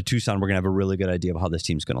get down to Tucson, we're going to have a really good idea of how this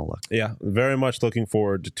team's going to look. Yeah, very much looking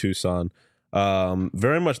forward to Tucson.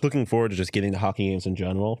 Very much looking forward to just getting to hockey games in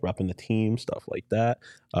general, repping the team, stuff like that.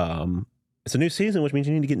 It's a new season, which means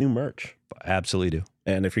you need to get new merch. Absolutely do.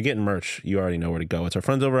 And if you're getting merch, you already know where to go. It's our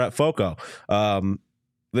friends over at FOCO.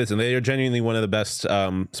 Listen, they are genuinely one of the best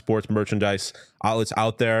sports merchandise outlets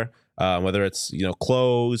out there. Whether it's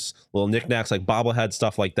clothes, little knickknacks like bobblehead,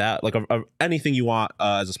 stuff like that, like anything you want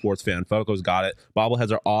as a sports fan, FOCO's got it.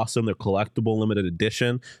 Bobbleheads are awesome. They're collectible, limited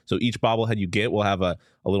edition. So each bobblehead you get will have a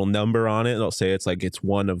little number on it. It'll say it's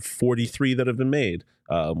one of 43 that have been made,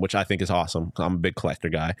 which I think is awesome. I'm a big collector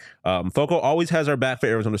guy. FOCO always has our back for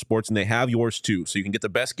Arizona sports, and they have yours too. So you can get the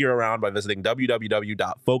best gear around by visiting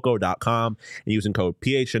www.foco.com and using code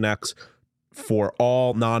PHNX for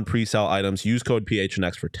all non-presale items. Use code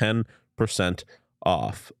PHNX for 10%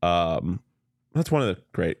 off. That's one of the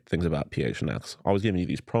great things about PHNX. Always giving you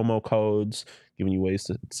these promo codes, giving you ways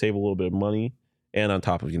to save a little bit of money, and on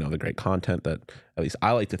top of the great content that at least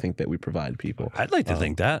I like to think that we provide people. I'd like to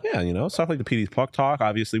think that. Yeah, stuff like the PD's Puck Talk.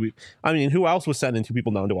 Obviously, who else was sending two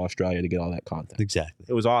people down to Australia to get all that content? Exactly.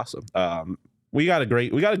 It was awesome. We got a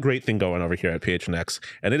great thing going over here at PHNX,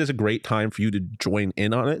 and it is a great time for you to join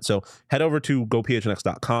in on it. So head over to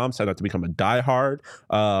gophnx.com, sign up to become a diehard,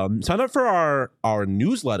 sign up for our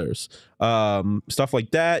newsletters, stuff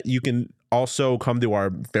like that. You can also come to our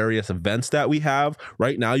various events that we have.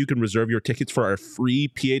 Right now, you can reserve your tickets for our free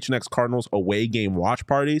PHNX Cardinals away game watch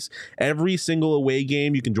parties. Every single away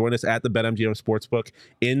game, you can join us at the BetMGM Sportsbook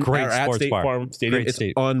at State Farm Stadium. It's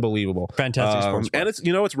unbelievable. Fantastic sports bar. And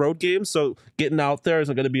it's road games, so getting out there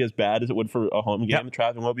isn't going to be as bad as it would for a home game. Yep. The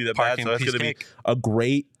traffic won't be that bad, so it's going to be cake. a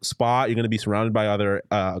great spot. You're going to be surrounded by other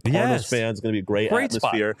Cardinals fans. It's going to be a great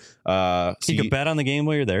atmosphere. You can bet on the game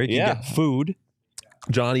while you're there. You can get food.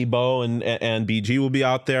 Johnny, Bo, and BG will be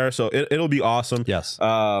out there, so it'll be awesome. Yes.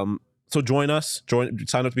 So join us.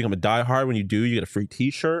 Sign up to become a diehard. When you do, you get a free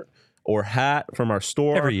T-shirt or hat from our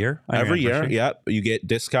store every year. Yep. You get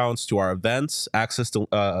discounts to our events, access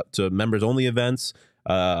to members only events.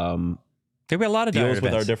 There be a lot of deals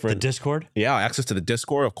with our different Discord. Yeah, access to the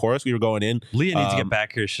Discord. Of course, we were going in. Leah needs to get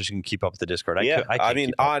back here so she can keep up with the Discord. On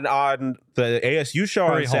the ASU show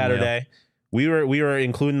on Saturday. We were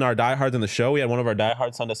including our diehards in the show. We had one of our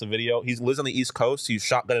diehards send us a video. He lives on the East Coast. He's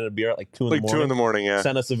shotgunning a beer at 2 in the morning. 2 in the morning, yeah.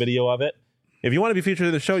 Send us a video of it. If you want to be featured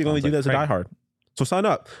in the show, you can only do that as a diehard. So sign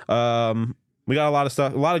up. We got a lot of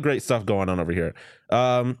stuff, a lot of great stuff going on over here.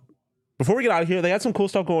 Before we get out of here, they had some cool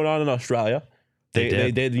stuff going on in Australia.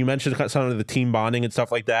 They did. You mentioned some of the team bonding and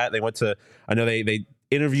stuff like that. They went to, I know they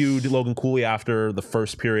interviewed Logan Cooley after the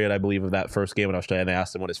first period, I believe, of that first game in Australia, and they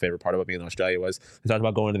asked him what his favorite part about being in Australia was. They talked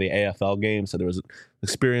about going to the AFL game, so there was an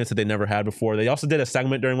experience that they never had before. They also did a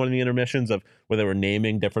segment during one of the intermissions of where they were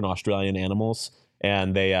naming different Australian animals,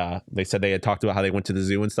 and they said they had talked about how they went to the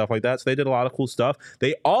zoo and stuff like that, so they did a lot of cool stuff.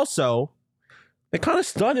 They kind of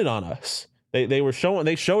stunted on us. They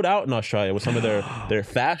showed out in Australia with some of their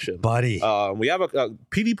fashion. Buddy. We have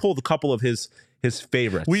PD pulled a couple of his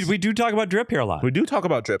favorites. We do talk about drip here a lot. We do talk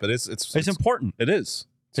about drip. It's important. It is.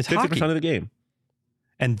 It's 50% hockey. of the game.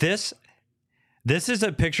 And this is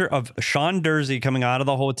a picture of Sean Dursey coming out of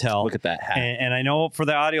the hotel. Look at that hat. And I know for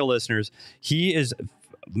the audio listeners, he is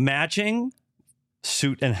matching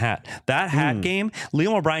suit and hat. That hat game,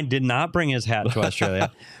 Liam O'Brien did not bring his hat to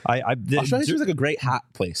Australia. Australia seems like a great hat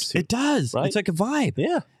place too. It does. Right? It's like a vibe.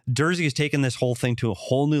 Yeah. Dursey has taken this whole thing to a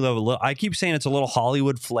whole new level. I keep saying it's a little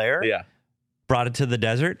Hollywood flair. Yeah. Brought it to the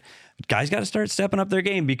desert. Guys got to start stepping up their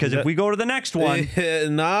game because if we go to the next one,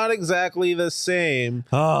 not exactly the same.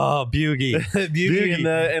 Oh, Bugie. Bugie in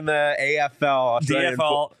the AFL, Australian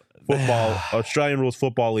DFL football, Australian Rules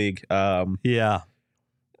Football League. Yeah.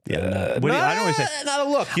 I don't always say not a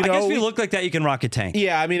look. I guess if you look like that, you can rock a tank.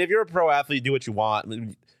 Yeah, I mean, if you're a pro athlete, do what you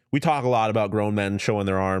want. We talk a lot about grown men showing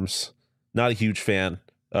their arms. Not a huge fan.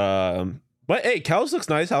 But hey, Kels looks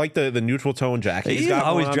nice. I like the neutral tone jacket. He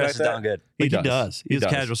always dresses down good. He does. He's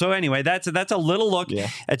casual. So anyway, that's a little look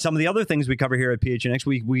at some of the other things we cover here at PHNX.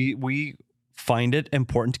 We find it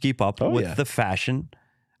important to keep up with the fashion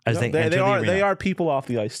as they enter the arena. They are people off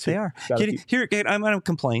the ice too. They are. Here, I'm going to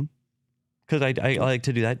complain because I like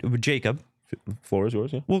to do that. Jacob, floor is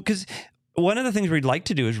yours. Yeah. Well, because one of the things we'd like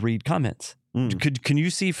to do is read comments. Can you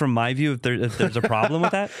see from my view if there's a problem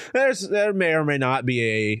with that? There may or may not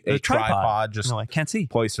be a tripod just I can't see.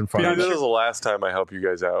 placed in front of This it. is the last time I help you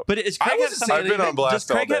guys out. But is Craig have something? I've been on blast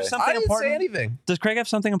Does Craig all have day. something I didn't important? say anything. Does Craig have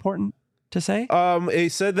something important to say? He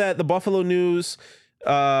said that the Buffalo News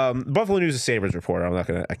is Sabres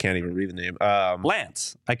reporter. I can't even read the name.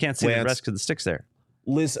 Lance. I can't see the Lance. rest of the sticks there.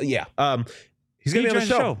 Liz, yeah. He's gonna be on the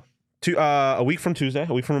show. A week from Tuesday,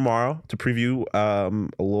 a week from tomorrow, to preview a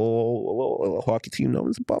little hockey team known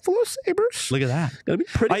as the Buffalo Sabres. Look at that. Gonna be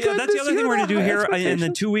pretty good. That's the other thing we're going to do here in the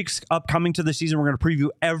expectations. 2 weeks upcoming to the season. We're going to preview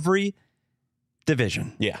every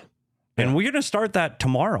division. Yeah. And we're going to start that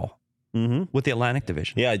tomorrow Mm-hmm. with the Atlantic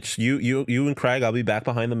Division. Yeah, just you and Craig. I'll be back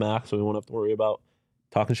behind the Mac, so we won't have to worry about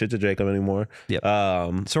talking shit to Jacob anymore. Yep.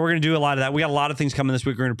 So we're going to do a lot of that. We got a lot of things coming this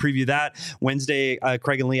week. We're going to preview that. Wednesday,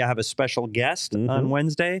 Craig and Leah have a special guest on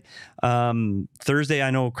Wednesday. Thursday,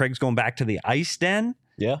 I know Craig's going back to the Ice Den.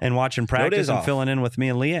 Yeah. And watching practice and filling in with me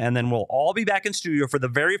and Leah. And then we'll all be back in studio for the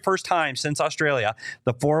very first time since Australia.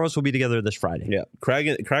 The four of us will be together this Friday. Yeah.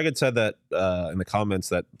 Craig had said that in the comments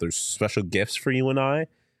that there's special gifts for you and I,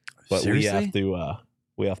 but Seriously?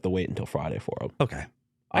 we have to wait until Friday for them. Okay.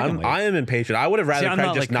 I am impatient. I would have rather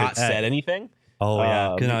Craig not said anything. Oh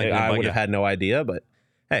yeah. I would have had no idea, but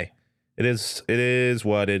hey, it is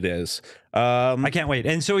what it is. I can't wait.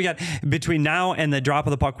 And so we got between now and the drop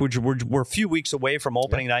of the puck, which we're a few weeks away from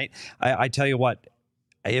opening night. I tell you what,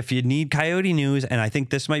 if you need Coyote news, and I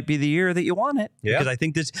think this might be the year that you want it, because I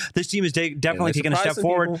think this team is definitely taking a step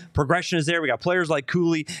forward. Progression is there. We got players like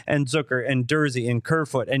Cooley and Zucker and Dursey and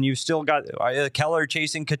Kerfoot, and you've still got Keller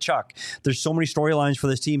chasing Kachuk. There's so many storylines for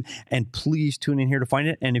this team, and please tune in here to find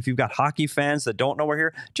it. And if you've got hockey fans that don't know we're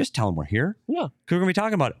here, just tell them we're here. Yeah, because we're gonna be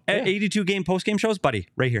talking about it. 82 game post game shows, buddy,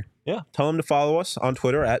 right here. Yeah, tell them to follow us on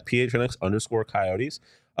Twitter at PHNX_Coyotes.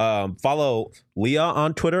 Follow Leah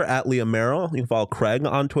on Twitter at Leah Merrill. You can follow Craig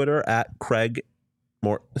on Twitter at Craig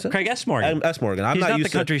S. Morgan. S. Morgan. I'm He's not the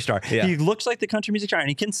used country to, star. Yeah. He looks like the country music star, and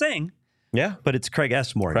he can sing. Yeah, but it's Craig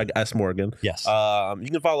S. Morgan. Craig S. Morgan. Yes. You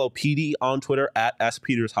can follow PD on Twitter at S.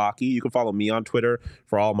 Peters Hockey. You can follow me on Twitter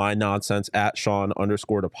for all my nonsense at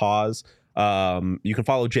Sean_DePause. You can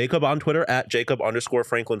follow Jacob on Twitter at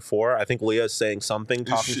Jacob_Franklin4. I think Leah is saying something,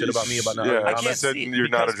 talking shit about me about not. Yeah, I said you're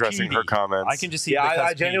not addressing her comments. I can just see. Yeah,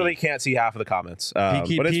 I genuinely can't see half of the comments. But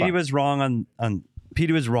PD was wrong on.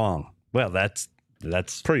 PD was wrong. Well, that's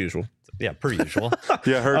per usual. Yeah, per usual.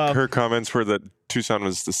 Yeah, her comments were that Tucson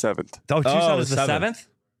was the 7th. Oh, Tucson is the 7th?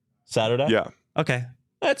 Saturday? Yeah. Okay.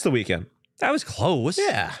 That's the weekend. That was close.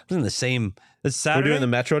 Yeah. It was in the same. It's Saturday. We're doing the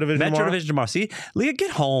Metro Division tomorrow. See, Leah,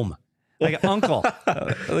 get home. Like uncle.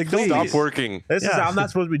 Stop working. I'm not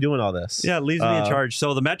supposed to be doing all this. Yeah, it leaves me in charge.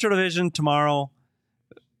 So the Metro Division tomorrow.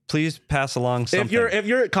 Please pass along something. If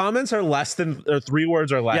your comments are less than 3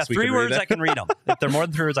 words or less, yeah, 3 words I can read them. If they're more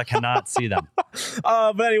than 3 words, I cannot see them.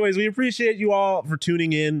 But anyways, we appreciate you all for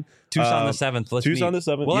tuning in. Tucson the 7th. Let's Tucson meet.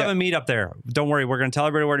 the 7th. We'll have a meet up there. Don't worry. We're going to tell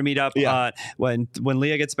everybody where to meet up. Yeah. When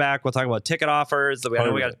Leah gets back, we'll talk about ticket offers. I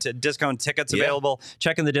know we got discount tickets available.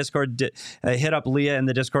 Check in the Discord. Hit up Leah in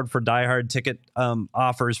the Discord for diehard ticket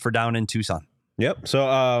offers for down in Tucson. Yep. So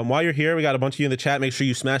while you're here, we got a bunch of you in the chat. Make sure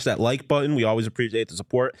you smash that like button. We always appreciate the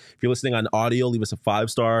support. If you're listening on audio, leave us a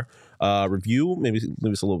 5-star review. Maybe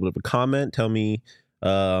leave us a little bit of a comment. Tell me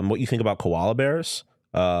what you think about koala bears.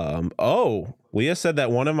 Leah said that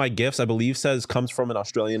one of my gifts, I believe, comes from an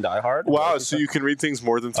Australian diehard. Wow. So you can read things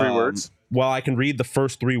more than 3 words? Well, I can read the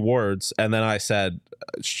first 3 words, and then I said,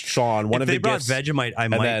 Sean, one of the gifts. If they brought Vegemite, I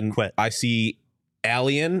might quit. I see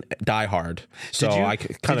Alien Die Hard. So I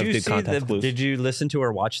kind of did context clues. Did you listen to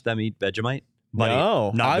or watch them eat Vegemite? Buddy,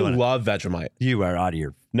 no, I love Vegemite. You are out of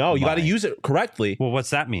your No, you got to use it correctly. Well,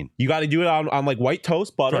 what's that mean? You got to do it on like white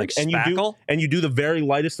toast butter, like and spackle? you do the very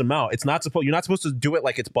lightest amount. You're not supposed to do it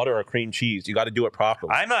like it's butter or cream cheese. You got to do it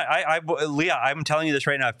properly. I'm not. Leah, I'm telling you this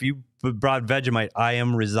right now. If you brought Vegemite, I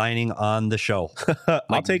am resigning on the show.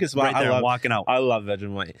 I'll take a spot. Right there, I'm walking out. I love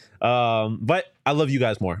Vegemite. But I love you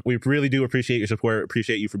guys more. We really do appreciate your support.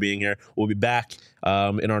 Appreciate you for being here. We'll be back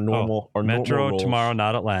in our normal Metro normal tomorrow,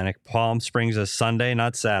 not Atlantic. Palm Springs is Sunday,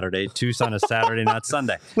 not Saturday. Tucson is Saturday, not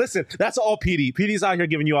Sunday. Listen, that's all PD. PD's out here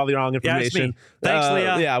giving you all the wrong information. Yeah, it's me. Thanks,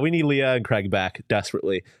 Leah. Yeah, we need Leah and Craig back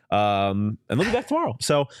desperately. And they'll be back tomorrow.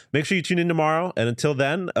 So make sure you tune in tomorrow. And until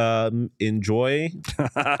then, enjoy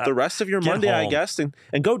the rest of your Monday, home. I guess.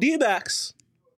 And go D-backs.